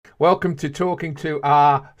Welcome to Talking to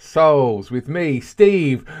Our Souls with me,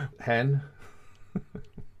 Steve Hen.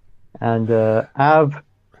 And Av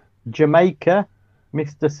Jamaica,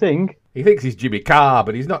 Mr. Singh. He thinks he's Jimmy Carr,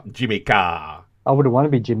 but he's not Jimmy Carr. I wouldn't want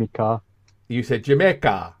to be Jimmy Carr. You said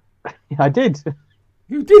Jamaica. I did.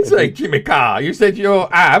 You did say Jimmy Carr. You said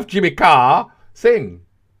you're Av, Jimmy Carr, sing.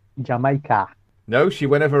 Jamaica. No, she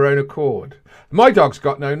went of her own accord. My dog's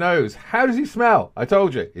got no nose. How does he smell? I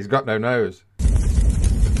told you, he's got no nose.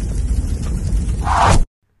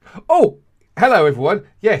 Oh, hello everyone.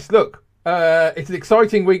 Yes, look, it's an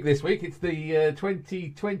exciting week this week. It's the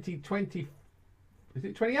 20, is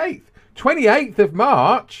it 28th? 28th of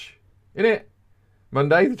March, isn't it?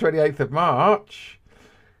 Monday, the 28th of March.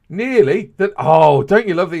 Nearly that. Oh, don't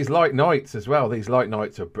you love these light nights as well? These light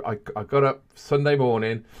nights are. I got up Sunday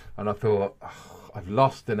morning and I thought, oh, I've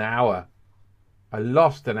lost an hour. I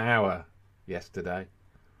lost an hour yesterday.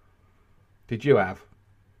 Did you have?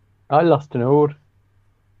 I lost an ord.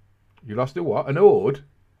 You lost a what? An ord?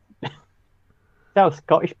 That a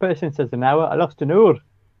Scottish person says an hour. I lost an ord.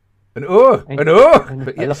 An ord? An ord?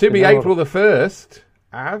 But it should be April the 1st.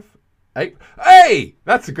 Hey,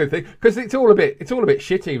 that's a good thing because it's all a bit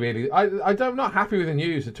shitty, really. I'm not happy with the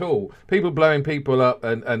news at all. People blowing people up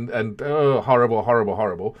and oh,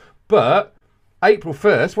 horrible. But April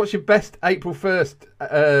 1st, what's your best April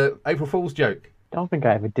 1st April Fool's joke? I don't think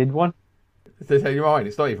I ever did one. To tell you mine,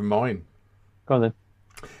 it's not even mine. Go on then.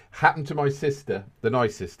 Happened to my sister, the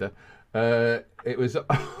nice sister. It was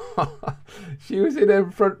she was in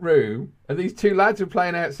her front room and these two lads were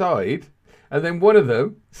playing outside. And then one of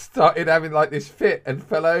them started having like this fit and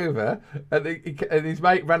fell over, and his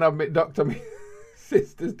mate ran up and knocked on my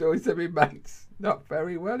sister's door. He said, "My mate's not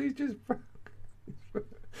very well. He's just."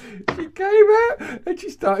 She came out and she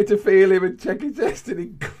started to feel him and check his chest, and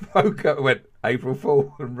he woke up and went, "April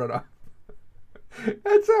Fool," and run off.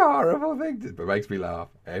 That's a horrible thing, but makes me laugh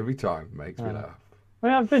every time. Makes me laugh. I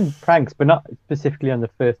mean, I've been pranks, but not specifically on the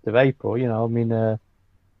 1st of April. You know, I mean, I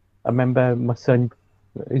remember my son.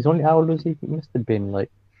 He's only, how old was he? He must have been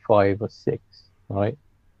like 5 or 6, right?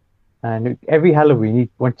 And every Halloween he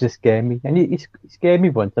wanted to scare me, and he scared me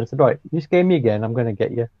once. And I said, "Right, you scare me again, I'm gonna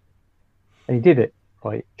get you." And he did it,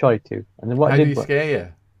 right? Tried to. And then what How I did? Did he scare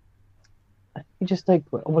you? He just like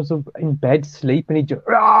I was in bed, sleep, and he just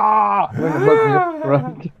woke me up,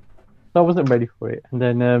 right? So I wasn't ready for it. And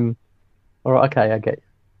then, all right, okay, I get you.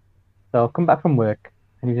 So I come back from work,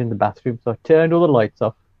 and he was in the bathroom. So I turned all the lights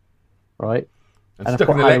off, right? And stuck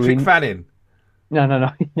an electric fan in. No.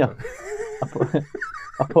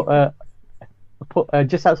 I put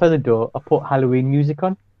just outside the door. I put Halloween music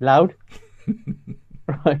on loud,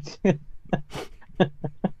 right?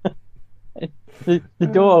 the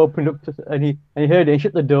door opened up, and he heard it. He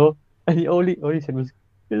shut the door, and all he said was,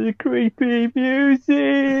 "The creepy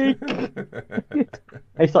music." And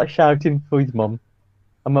he started shouting for his mum.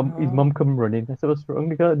 And his mum come running. I said, "What's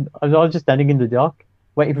wrong?" I was just standing in the dark,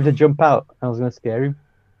 waiting for him to jump out, and I was going to scare him.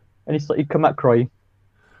 And he'd come out crying.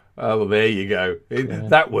 Oh, well, there you go.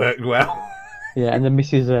 That worked well. Yeah, and the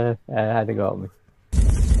missus had to go at me.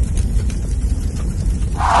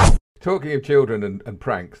 Talking of children and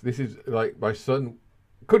pranks, this is like my son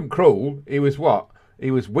couldn't crawl. He was what? He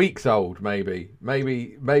was weeks old, maybe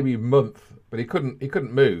a month, but he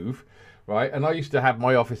couldn't move, right? And I used to have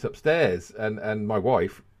my office upstairs, and my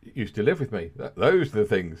wife used to live with me. Those are the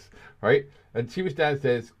things, right? And she was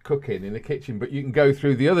downstairs cooking in the kitchen, but you can go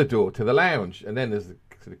through the other door to the lounge, and then there's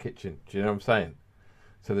the kitchen. Do you know what I'm saying?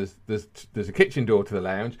 So there's a kitchen door to the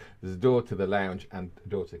lounge, there's a door to the lounge, and a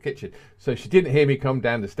door to the kitchen. So she didn't hear me come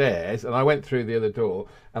down the stairs, and I went through the other door,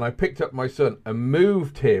 and I picked up my son and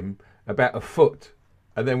moved him about a foot,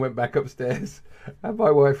 and then went back upstairs. And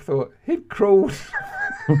my wife thought he'd crawled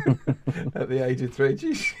at the age of 3.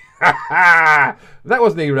 That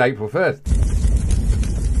wasn't even April 1st.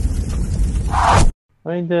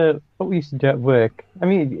 I mean, what we used to do at work, I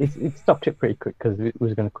mean, it stopped it pretty quick because it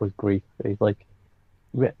was going to cause grief. It's like,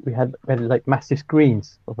 we had like massive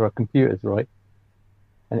screens over our computers, right?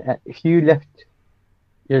 And if you left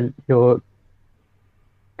your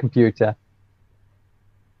computer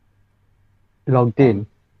logged in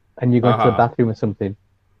and you go to the bathroom or something,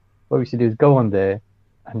 what we used to do is go on there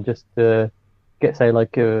and just get, say,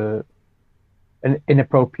 like an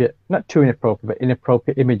inappropriate, not too inappropriate, but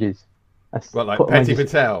inappropriate images. What, like Petty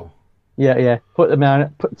Patel? Yeah. Put them on.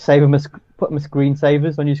 Put them as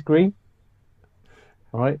screensavers on your screen.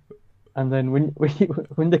 All right, and then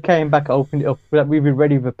when they came back, I opened it up. We were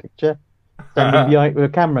ready with a picture, with a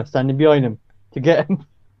camera standing behind them to get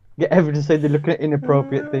evidence to say they're looking at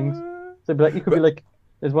inappropriate things. So it'd be like, you could be like,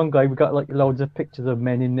 there's one guy, we got like loads of pictures of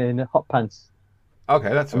men in hot pants.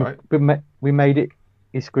 Okay, that's all right. We made it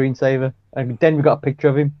his screensaver, and then we got a picture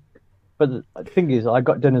of him. But the thing is, I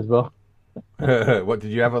got done as well. What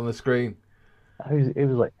did you have on the screen? It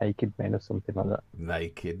was like naked men or something like that.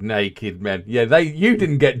 Naked men. Yeah, you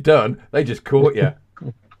didn't get done. They just caught you.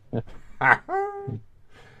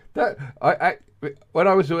 When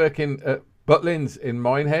I was working at Butlins in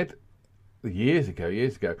Minehead years ago,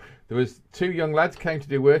 there was 2 young lads came to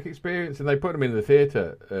do work experience, and they put them in the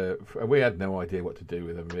theatre. And we had no idea what to do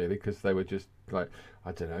with them really, because they were just like,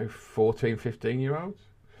 I don't know, 14, 15-year-olds.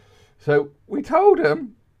 So we told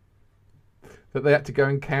them that they had to go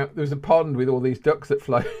and count. There was a pond with all these ducks that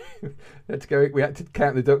fly. We had to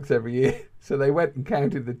count the ducks every year. So they went and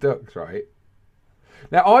counted the ducks, right?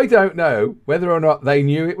 Now I don't know whether or not they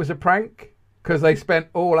knew it was a prank, because they spent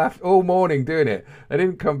all morning doing it. They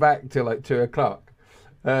didn't come back till like 2 o'clock,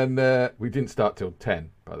 and we didn't start till 10.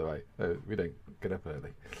 By the way, we don't get up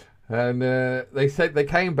early. And they said they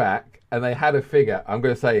came back and they had a figure. I'm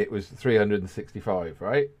going to say it was 365,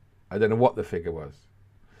 right? I don't know what the figure was,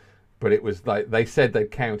 but it was like they said they'd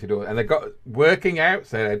counted all, and they got working out.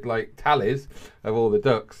 So they had like tallies of all the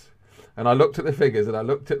ducks, and I looked at the figures and I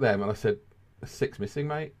looked at them and I said, "There's 6 missing,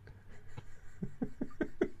 mate."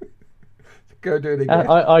 Go do it again.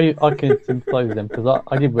 I can sympathise with them, because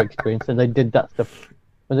I did work experience and they did that stuff.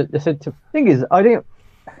 But they said thing is,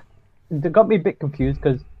 they got me a bit confused,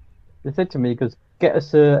 because they said to me, get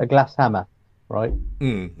us a glass hammer, right?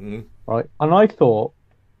 Mm-hmm. Right, and I thought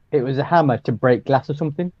it was a hammer to break glass or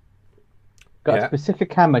something. Got a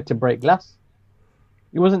specific hammer to break glass.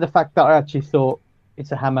 It wasn't the fact that I actually thought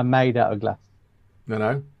it's a hammer made out of glass.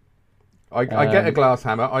 No. I get a glass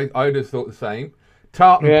hammer. I would have thought the same.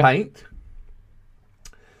 Tartan paint.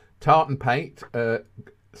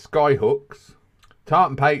 Sky hooks.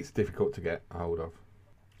 Tartan paint's difficult to get hold of.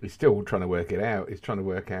 He's still trying to work it out. He's trying to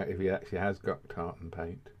work out if he actually has got tartan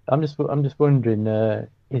paint. I'm just wondering,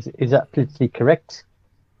 is that politically correct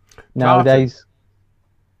nowadays?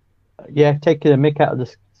 Yeah, taking the mick out of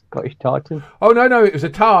the Scottish tartan. Oh no, it was a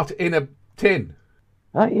tart in a tin.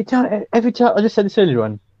 Every time I just said this earlier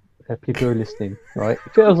on, people who are listening, right?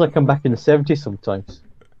 It feels like I'm back in the 70s sometimes.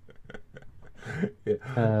 Yeah.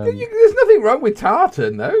 There's nothing wrong with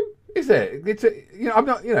tartan, though, is there? I'm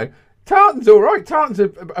not. Tartan's all right. Tartan's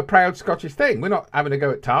a proud Scottish thing. We're not having a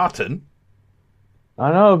go at tartan.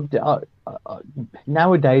 I know.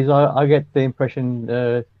 Nowadays, I get the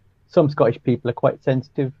impression some Scottish people are quite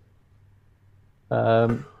sensitive.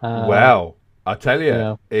 Well, I tell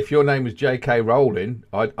you, if your name was J.K. Rowling,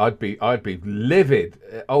 I'd be livid.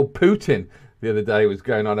 Old Putin the other day was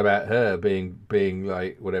going on about her being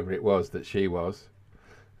like whatever it was that she was,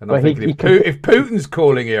 and I'm thinking if Putin's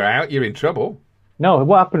calling her out, you're in trouble. No,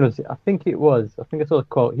 what happened was I think I saw a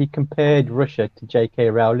quote. He compared Russia to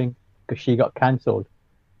J.K. Rowling because she got cancelled,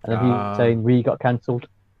 and then he was saying we got cancelled.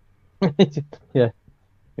 Yeah.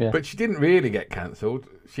 But she didn't really get cancelled.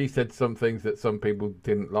 She said some things that some people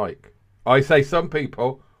didn't like. I say some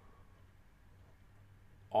people.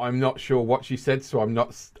 I'm not sure what she said, so I'm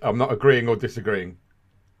not agreeing or disagreeing.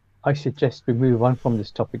 I suggest we move on from this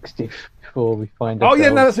topic, Steve, before we find out. Oh yeah,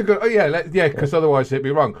 no, that's a good. Oh yeah, because otherwise it'd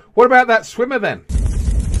be wrong. What about that swimmer then?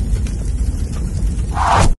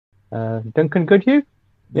 Duncan Goodhue?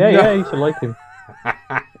 Yeah, I used to like him.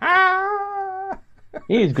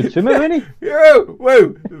 He's a good swimmer, isn't he?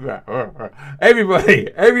 Whoa!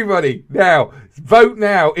 Everybody, now vote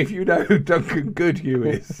now if you know who Duncan Goodhue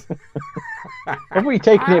is. Have we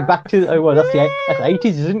taken it back to? Oh well, that's 80s,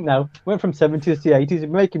 isn't it now? Went from 70s to 80s. We're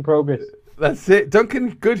making progress. That's it.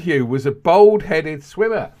 Duncan Goodhue was a bold-headed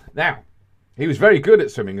swimmer. Now, he was very good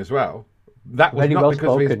at swimming as well. That was not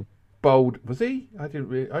because of his bold. Was he? I don't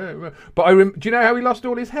remember. But do you know how he lost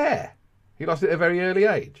all his hair? He lost it at a very early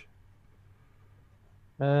age.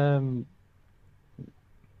 No.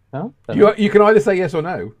 You can either say yes or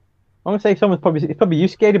no. I'm gonna say probably you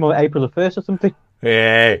scared him on April the 1st or something.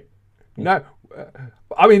 Yeah. No.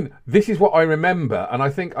 I mean, this is what I remember, and I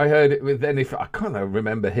think I heard it with. Then I can't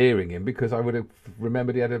remember hearing him because I would have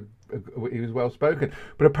remembered he was well spoken.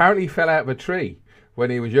 But apparently, he fell out of a tree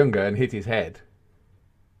when he was younger and hit his head.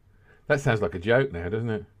 That sounds like a joke now, doesn't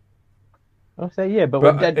it? I'll say yeah,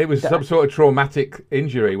 but it was some sort of traumatic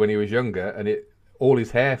injury when he was younger, and all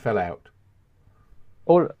his hair fell out.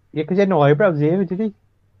 Or because he had no eyebrows either, did he?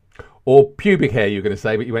 Or pubic hair, you're going to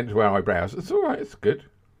say, but you went to wear eyebrows. It's all right. It's good.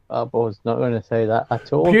 I was not going to say that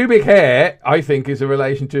at all. Pubic hair, I think, is a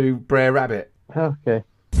relation to Brer Rabbit. Okay.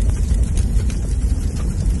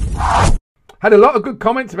 Had a lot of good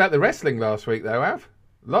comments about the wrestling last week, though, Av.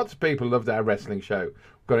 Lots of people loved our wrestling show.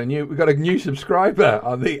 We've got a new subscriber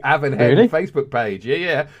on the Avon Hen Really? Facebook page.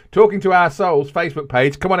 Yeah. Talking to Our Souls Facebook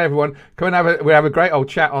page. Come on, everyone. Come and we have a great old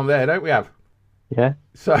chat on there, don't we? Have Yeah.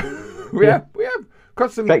 so we have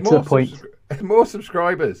got some Straight to the point. more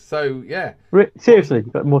subscribers. So yeah. Seriously,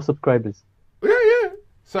 you've got more subscribers. Yeah.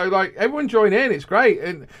 So like everyone join in. It's great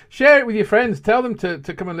and share it with your friends. Tell them to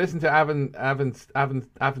come and listen to Avon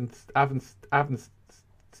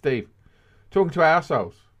Steve talking to Our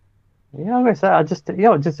Souls. Yeah, I guess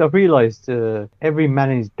I realised every man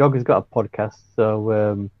and his dog has got a podcast.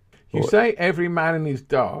 So You say every man and his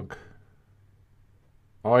dog.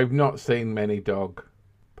 I've not seen many dog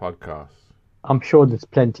podcasts. I'm sure there's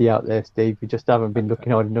plenty out there, Steve. You just haven't been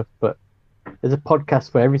looking hard enough. But there's a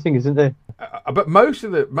podcast for everything, isn't there? But most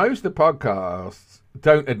of the podcasts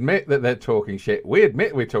don't admit that they're talking shit. We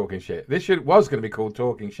admit we're talking shit. This was going to be called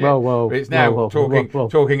Talking Shit. Whoa, but it's now whoa.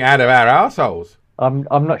 talking out of our arseholes.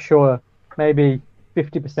 I'm not sure. Maybe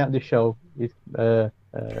 50% of the show is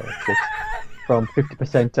from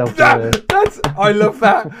 50% of I love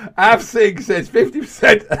that. Av Singh says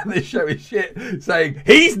 50% of the show is shit, saying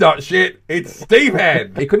he's not shit, it's Steve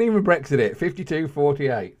Hen. He couldn't even Brexit it.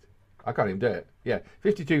 52-48. I can't even do it. Yeah,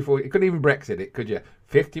 52-40. You couldn't even Brexit it, could you?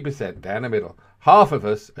 50% down the middle. Half of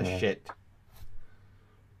us are shit.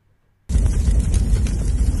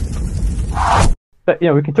 But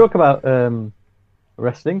yeah, we can talk about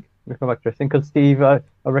wrestling. We come back to wrestling because Steve, I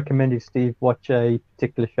recommended Steve watch a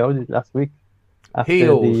particular show last week. After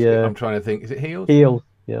Heels. I'm trying to think. Is it Heels? Heels.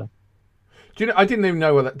 Yeah. Do you know? I didn't even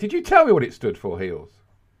know what that. Did you tell me what it stood for? Heels.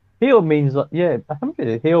 Heel means I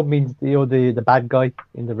think heel means the bad guy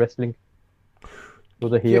in the wrestling. Or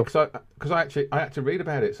the heel. Yeah, because I had to read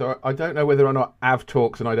about it, so I don't know whether or not Av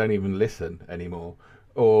talks and I don't even listen anymore.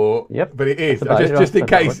 Or but it is just in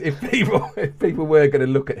case if people were going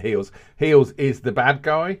to look at Heels. Heels is the bad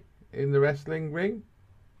guy in the wrestling ring.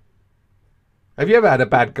 Have you ever had a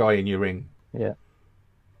bad guy in your ring? Yeah.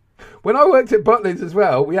 When I worked at Butlins as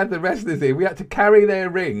well, we had the wrestlers in. We had to carry their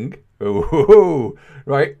ring. Ooh,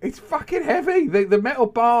 right? It's fucking heavy. The metal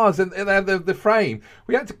bars and the frame.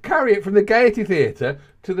 We had to carry it from the Gaiety Theatre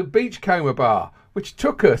to the Beachcomber Bar, which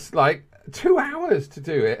took us like 2 hours to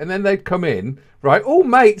do it. And then they'd come in, right? All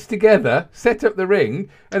mates together, set up the ring.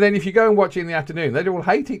 And then if you go and watch it in the afternoon, they'd all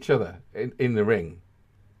hate each other in the ring.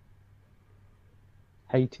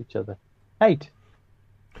 Hate each other. Hate.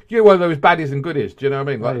 You know, well, there was baddies and goodies. Do you know what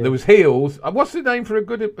I mean? Like there was heels. What's the name for a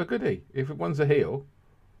goodie? If one's a heel,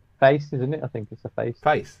 face, isn't it? I think it's a face.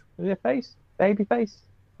 Face. Is it a face? Baby face.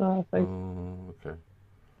 Face. Oh, okay.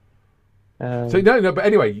 So no. But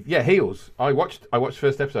anyway, yeah, heels. I watched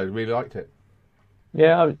first episode. Really liked it.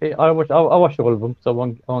 Yeah, I watched all of them, so I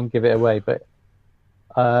won't give it away. But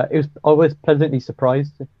I was pleasantly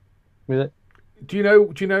surprised with it. Do you know?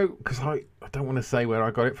 Because I don't want to say where I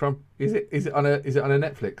got it from. Is it on a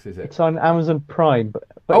Netflix? Is it? It's on Amazon Prime. But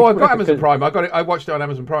I've got Amazon Prime. I got it. I watched it on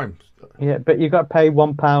Amazon Prime. Yeah, but you got to pay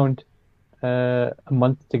 £1 a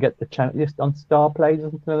month to get the channel just on Star Plays or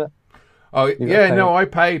something like that. Oh yeah, no, I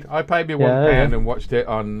paid me £1 and watched it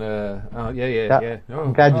on. Yeah. Oh,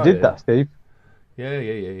 I'm glad you did that, Steve.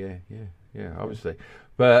 Yeah. Obviously,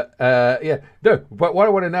 but yeah, no. But what I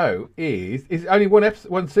want to know is only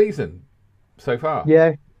one season so far.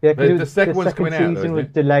 Yeah. The second one's coming out. The second season was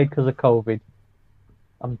delayed because of COVID.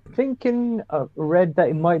 I'm thinking I read that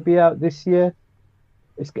it might be out this year.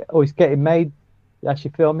 It's getting made. They're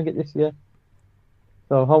actually filming it this year.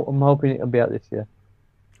 So I'm hoping it'll be out this year.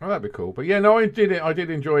 Oh, that'd be cool. But yeah, no, I did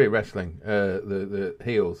enjoy wrestling, the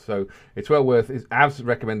heels. So it's well worth it's Av's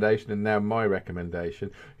recommendation and now my recommendation.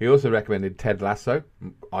 He also recommended Ted Lasso.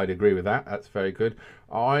 I'd agree with that. That's very good.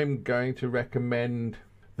 I'm going to recommend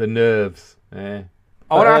The Nerves.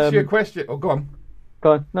 I want to ask you a question. Oh, go on.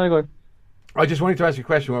 Go on. No, go on. I just wanted to ask you a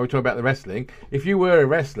question while we're talking about the wrestling. If you were a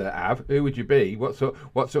wrestler, Av, who would you be? What sort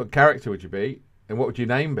of character would you be? And what would your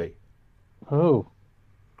name be? Oh.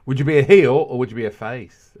 Would you be a heel or would you be a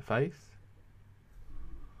face? A face?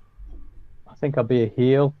 I think I'll be a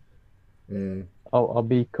heel. I'll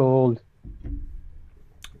be called...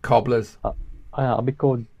 Cobblers. I'll be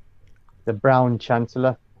called the Brown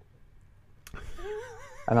Chancellor.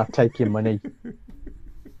 And I'll take your money.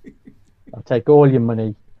 I'll take all your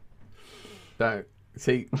money. Don't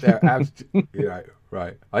see.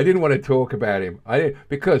 Right. I didn't want to talk about him.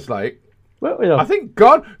 Because I think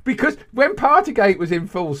because when Partygate was in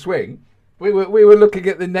full swing, we were looking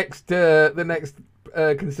at the next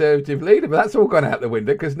Conservative leader, but that's all gone out the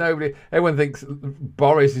window because everyone thinks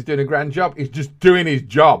Boris is doing a grand job. He's just doing his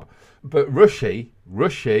job. But Rushy,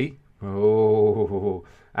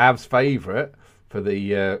 Av's favourite for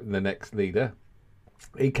the next leader.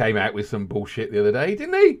 He came out with some bullshit the other day,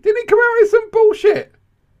 didn't he? Didn't he come out with some bullshit?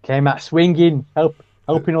 Came out swinging,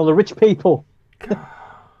 helping all the rich people.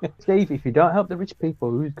 Steve, if you don't help the rich people,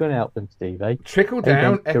 who's going to help them, Steve? Eh? Trickle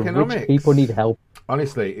down economics. The rich people need help.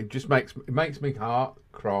 Honestly, it just makes me heart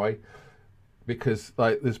cry, because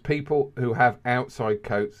like there's people who have outside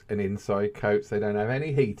coats and inside coats. They don't have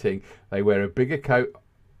any heating. They wear a bigger coat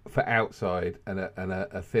for outside and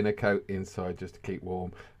a thinner coat inside just to keep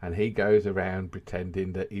warm. And he goes around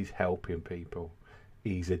pretending that he's helping people.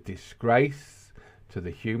 He's a disgrace to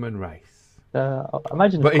the human race.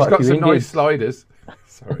 Imagine, but he's got some nice sliders.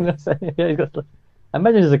 Sorry. I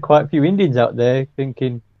imagine there's quite a few Indians out there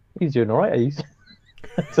thinking he's doing all right. He's.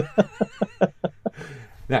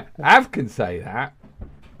 Now, Av can say that,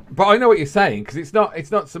 but I know what you're saying, because it's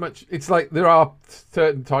not so much. It's like there are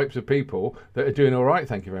certain types of people that are doing all right,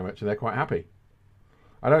 thank you very much, and they're quite happy.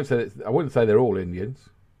 I wouldn't say they're all Indians,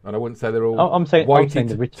 and I wouldn't say they're all tighty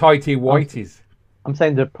whiteys. I'm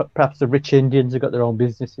saying that perhaps the rich Indians have got their own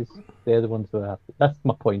businesses. They're the ones who are happy. That's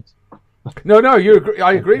my point. No,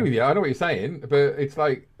 I agree with you. I know what you're saying, but it's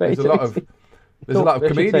like there's a lot of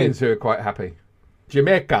comedians who are quite happy.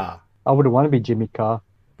 Jamaica. I wouldn't want to be Jimmy Carr.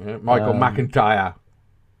 Yeah, Michael McIntyre.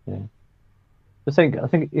 Yeah. I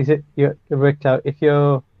think you worked out if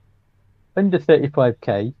you're under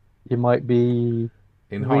 35k, you might be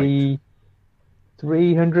in height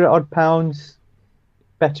 300 odd pounds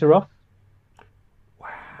better off.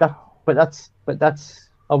 Wow. But that's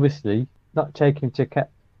obviously not taking into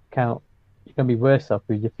account you're going to be worse off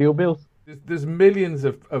with your fuel bills. There's millions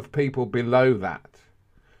of people below that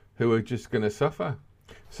who are just going to suffer.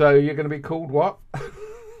 So you're going to be called what?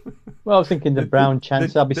 Well, I was thinking the Brown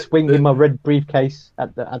Chancellor. I'll be swinging my red briefcase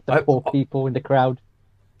at the poor people in the crowd.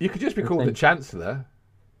 You could just be called the Chancellor.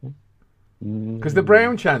 Because the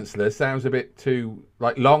Brown Chancellor sounds a bit too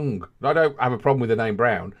long. I don't have a problem with the name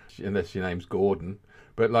Brown, unless your name's Gordon.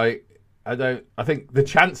 But I think the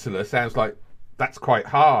Chancellor sounds like that's quite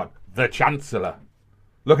hard. The Chancellor.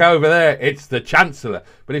 Look over there, it's the Chancellor.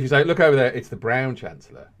 But if you say, look over there, it's the Brown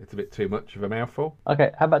Chancellor, it's a bit too much of a mouthful.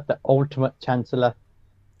 Okay, how about the Ultimate Chancellor?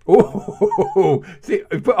 Oh, see,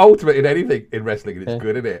 put ultimate in anything in wrestling and it's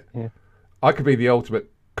good, isn't it? Yeah. I could be the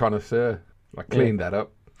ultimate connoisseur. I cleaned that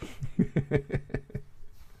up.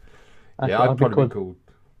 Yeah, I'd probably be called.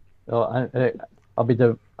 I'll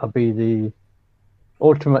be the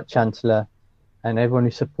Ultimate Chancellor, and everyone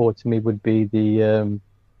who supports me would be the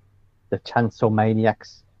Chancellor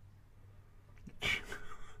Maniacs.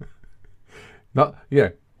 Not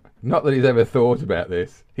that he's ever thought about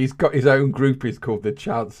this. He's got his own group. Is called the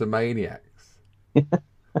Chancellor Maniacs.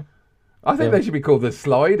 I think they should be called the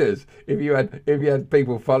Sliders. If you had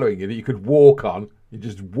people following you that you could walk on, you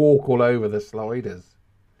just walk all over the sliders.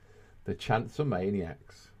 The Chancellor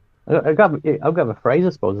Maniacs. I've got a phrase, I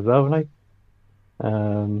suppose, as well, haven't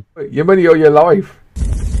I? Your money or your life.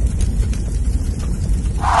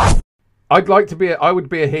 I would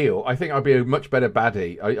be a heel. I think I'd be a much better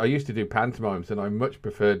baddie. I used to do pantomimes and I much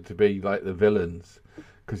preferred to be like the villains,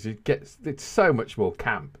 because it's so much more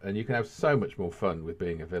camp and you can have so much more fun with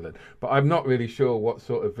being a villain. But I'm not really sure what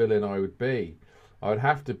sort of villain I would be. I would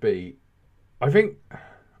have to be, I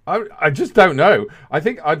just don't know. I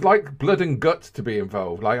think I'd like blood and guts to be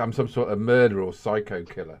involved. Like I'm some sort of murderer or psycho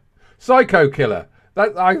killer. Psycho killer.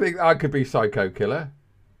 I think I could be psycho killer.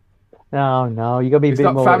 No, you got to be a bit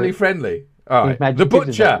more. It's not family friendly. All right. The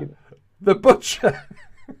butcher. The butcher.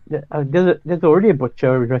 There's already a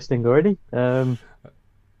butcher in wrestling already. The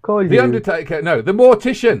Undertaker. No, the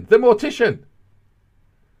mortician. The mortician.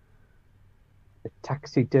 The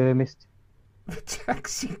taxidermist. The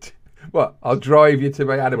taxidermist. What? I'll drive you to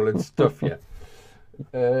my animal and stuff you.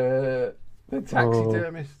 The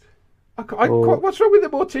taxidermist. What's wrong with the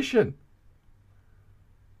mortician?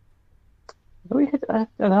 I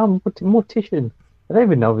don't know, mortician. I don't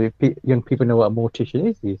even know if young people know what a mortician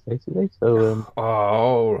is these days, do they? So,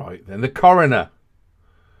 all right then. The coroner.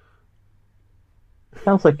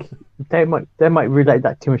 Sounds like they might relate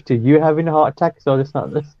that too much to you having a heart attack. So it's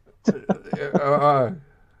not this. I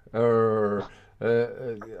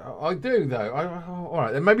do though. All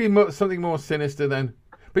right, then maybe something more sinister then.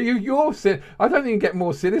 But you're I don't think you can get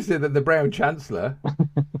more sinister than the Brown Chancellor.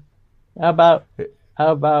 How about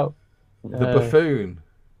the buffoon?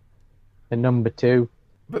 The number 2.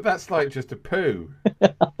 But that's like just a poo.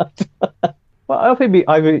 Well, I think it'd be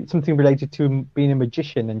either something related to being a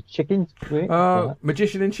magician and chickens.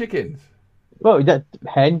 Magician and chickens. Well, that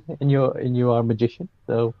hen, and you are a magician.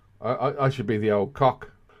 So I should be the old cock.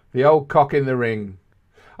 The old cock in the ring.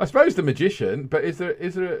 I suppose the magician, but is there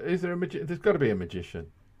a magician? There's got to be a magician.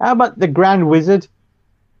 How about the Grand Wizard?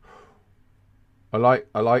 I like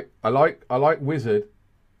Wizard.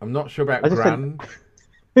 I'm not sure about I just said- Grand.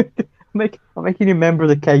 I'm making you a member of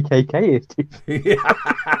the KKK.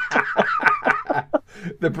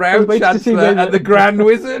 The Brown waiting to see Chancellor whether- and the Grand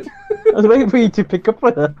Wizard. I was waiting for you to pick up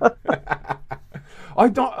on that.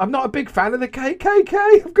 I'm not a big fan of the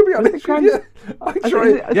KKK. I'm gonna be honest with you. I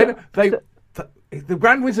try. The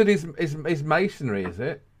Grand Wizard is masonry, is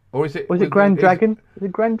it? Or is it? Was it Grand Dragon? Is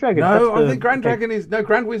it Grand Dragon? No, I think Grand Dragon is. No,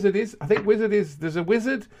 Grand Wizard is. I think Wizard is. There's a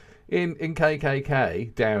wizard in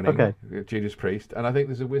KKK Downing, Okay. Judas Priest, and I think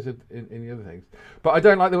there's a wizard in the other things. But I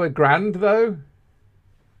don't like the word grand though.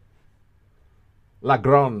 La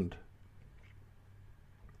Grande.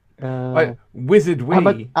 Wizard How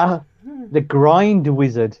about, the Grind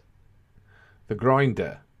Wizard. The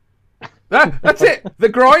Grinder. That's it. The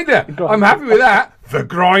Grinder. I'm happy with that. The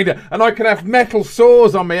Grinder. And I can have metal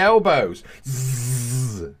saws on my elbows.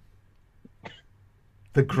 Zzz.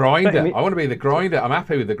 The Grinder. I want to be the Grinder. I'm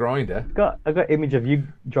happy with the Grinder. I got image of you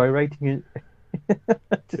gyrating it.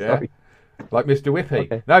 Sorry. Yeah. Like Mr. Whippy.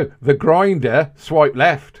 Okay. No, the Grinder, swipe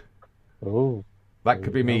left. Oh. That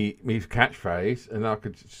could be me catchphrase, and I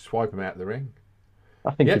could swipe him out of the ring.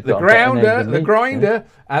 I think Yeah, you've the got a better name Grounder, than the me. Grinder,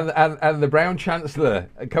 and the Brown Chancellor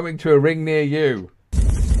coming to a ring near you.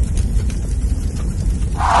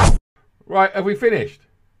 Right, have we finished?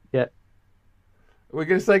 Yeah. We're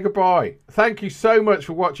going to say goodbye. Thank you so much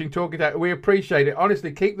for watching Talk It Out. We appreciate it.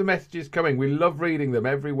 Honestly, keep the messages coming. We love reading them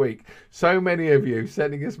every week. So many of you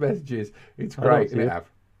sending us messages. It's great. see it.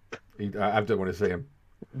 I don't want to see them.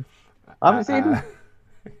 I haven't seen him.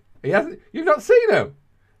 He hasn't. You've not seen him.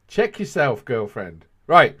 Check yourself, girlfriend.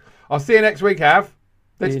 Right. I'll see you next week, Hav.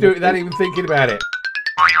 Let's do it without even thinking about it.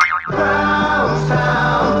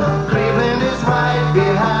 Brownstown, Cleveland is right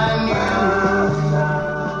behind you.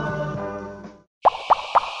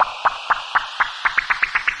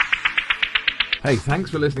 Hey, thanks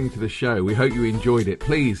for listening to the show. We hope you enjoyed it.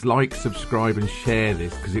 Please like, subscribe and share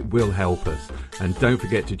this because it will help us. And don't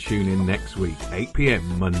forget to tune in next week, 8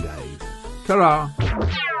 p.m. Mondays. Ta-ra!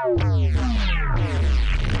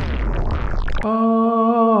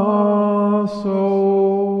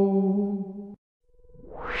 So.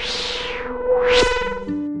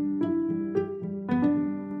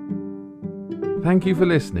 Thank you for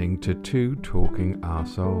listening to Two Talking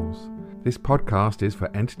Arseholes. This podcast is for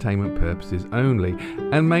entertainment purposes only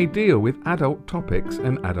and may deal with adult topics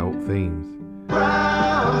and adult themes.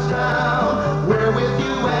 Brownstown, we're with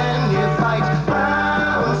you and